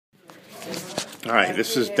Hi,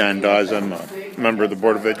 this is Dawes. I'm a member of the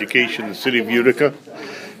Board of Education in the City of Utica.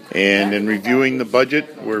 And in reviewing the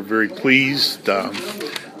budget, we're very pleased that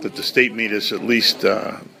the state made us at least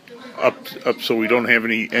up so we don't have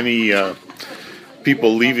any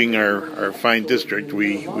people leaving our fine district.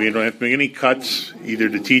 We don't have to make any cuts, either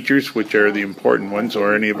to teachers, which are the important ones,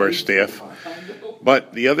 or any of our staff.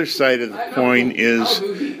 But the other side of the coin is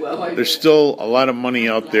there's still a lot of money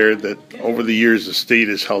out there that over the years the state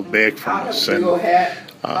has held back from us. And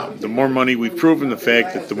the more money, we've proven the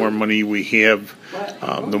fact that the more money we have,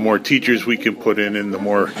 the more teachers we can put in, and the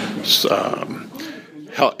more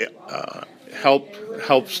help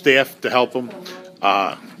staff to help them,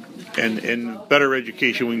 and better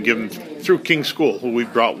education we can give them through King School, who we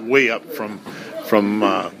brought way up from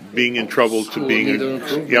being in trouble to being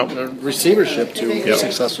receivership to a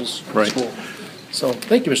successful school. So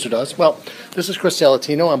thank you, Mr. Dawes. Well, this is Chris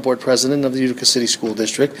Salatino. I'm board president of the Utica City School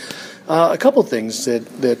District. A couple things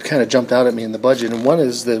that kind of jumped out at me in the budget, and one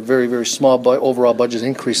is the very, very small overall budget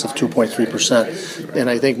increase of 2.3%. And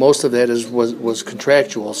I think most of that was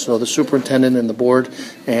contractual. So the superintendent and the board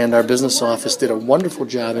and our business office did a wonderful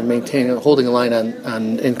job in holding a line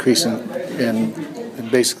on increasing in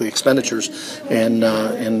basically expenditures, and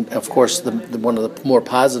of course one of the more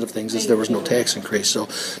positive things is there was no tax increase. So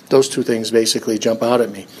those two things basically jump out at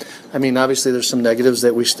me. I mean, obviously there's some negatives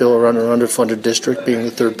that we still are under an underfunded district, being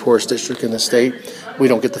the third poorest district in the state. We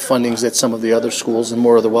don't get the fundings that some of the other schools and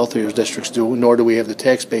more of the wealthier districts do, nor do we have the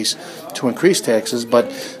tax base to increase taxes, but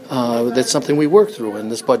that's something we work through, and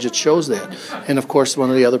this budget shows that. And of course, one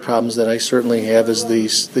of the other problems that I certainly have is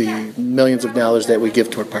the millions of dollars that we give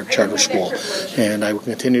to our charter school. And I will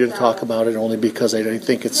continue to talk about it only because I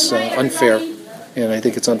think it's unfair, and I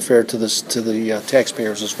think it's unfair to the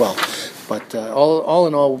taxpayers as well. But all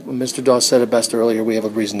in all, Mr. Dawes said it best earlier, we have a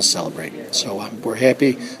reason to celebrate. So we're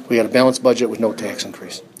happy. We got a balanced budget with no tax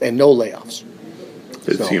increase and no layoffs.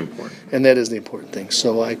 That's the important. And that is the important thing.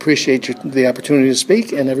 So I appreciate the opportunity to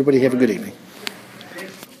speak, and everybody have a good evening.